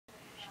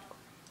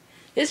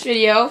this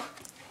video,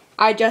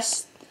 I'm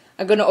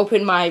gonna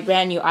open my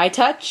brand new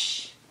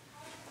iTouch.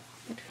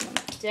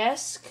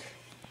 Desk.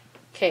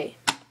 Okay,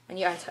 my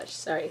new iTouch.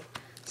 Sorry.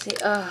 See,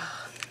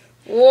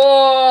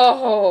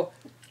 whoa,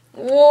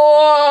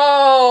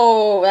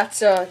 whoa.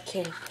 That's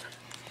okay.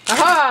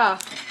 Aha.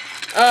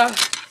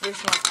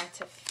 Where's my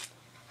iTouch?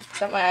 Is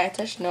that my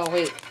iTouch? No,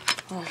 wait.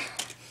 Oh.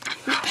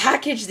 Who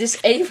packaged this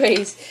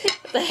anyways?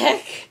 What the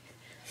heck?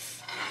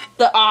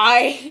 The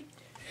eye.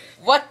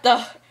 What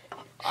the?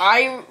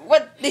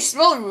 What? They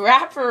spelled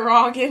wrapper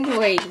wrong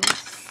anyways.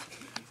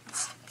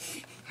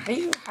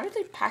 How did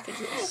they package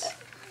this?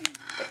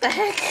 What the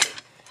heck?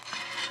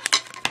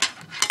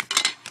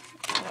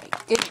 Oh my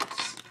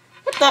goodness.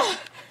 What the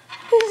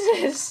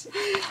is this?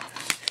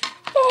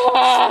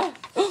 Ah.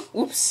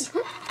 Oops.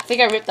 I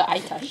think I ripped the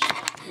iTouch.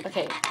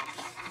 Okay.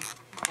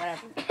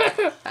 Whatever.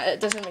 It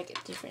doesn't make a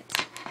difference.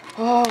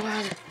 Oh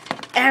wow.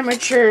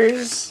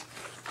 Amateurs.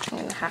 I'm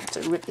gonna have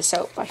to rip this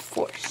out by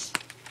force.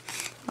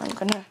 I'm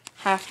gonna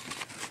have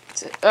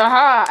to.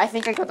 Aha! I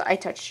think I got the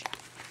iTouch.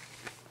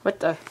 What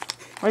the?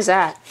 What is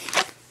that?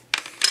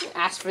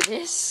 Ask for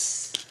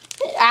this?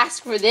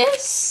 Ask for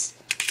this?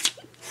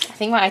 I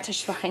think my iTouch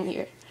is behind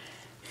here.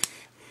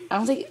 I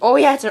don't think. Oh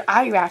yeah, it's an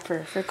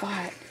iWrapper.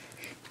 Forgot.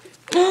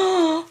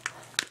 Oh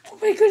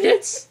my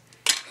goodness!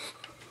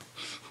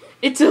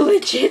 It's a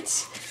legit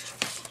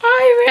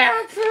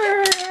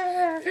iWrapper.